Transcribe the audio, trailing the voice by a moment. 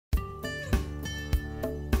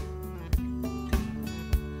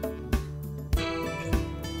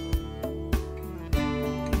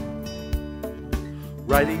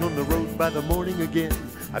Riding on the road by the morning again,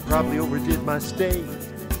 I probably overdid my stay.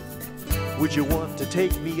 Would you want to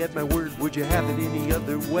take me at my word? Would you have it any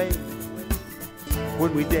other way?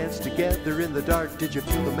 When we danced together in the dark, did you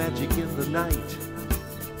feel the magic in the night?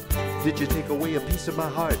 Did you take away a piece of my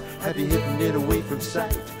heart? Have you hidden it away from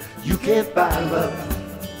sight? You can't buy love.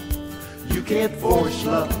 You can't force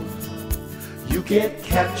love. You can't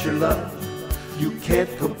capture love. You can't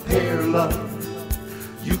compare love.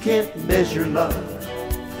 You can't measure love.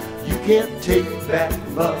 You can't take back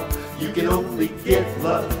love. You can only get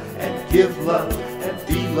love and give love and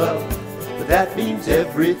be loved. But that means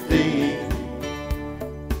everything.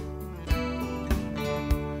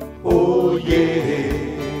 Oh yeah.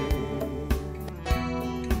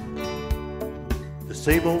 The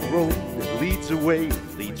same old road that leads away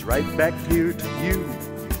leads right back here to you.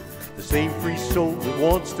 The same free soul that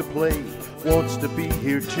wants to play wants to be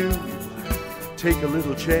here too. Take a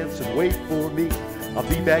little chance and wait for me. I'll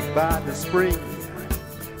be back by the spring.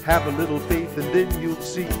 Have a little faith and then you'll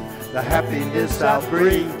see the happiness I'll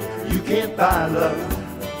bring. You can't buy love.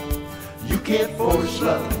 You can't force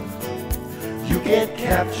love. You can't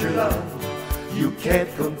capture love. You can't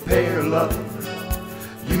compare love.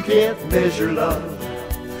 You can't measure love.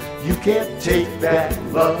 You can't take back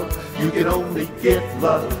love. You can only get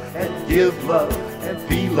love and give love and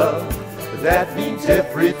be loved. That means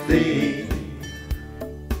everything.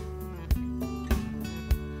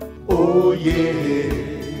 Oh yeah.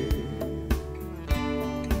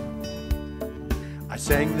 I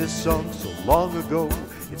sang this song so long ago,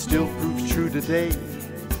 it still proves true today.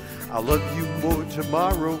 I'll love you more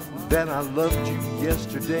tomorrow than I loved you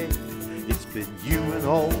yesterday. It's been you and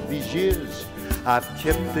all these years I've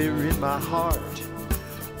kept there in my heart,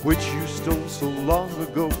 which you stole so long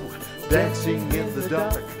ago, dancing in the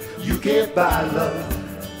dark. You can't buy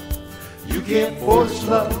love. You can't force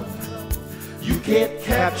love. You can't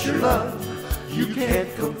capture love. You can't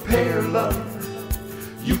compare love.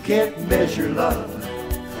 You can't measure love.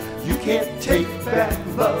 You can't take back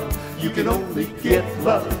love. You can only get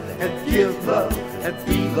love and give love and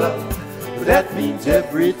be loved. That means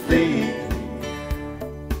everything.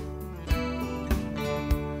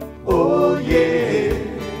 Oh yeah.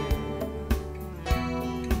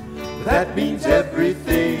 That means everything.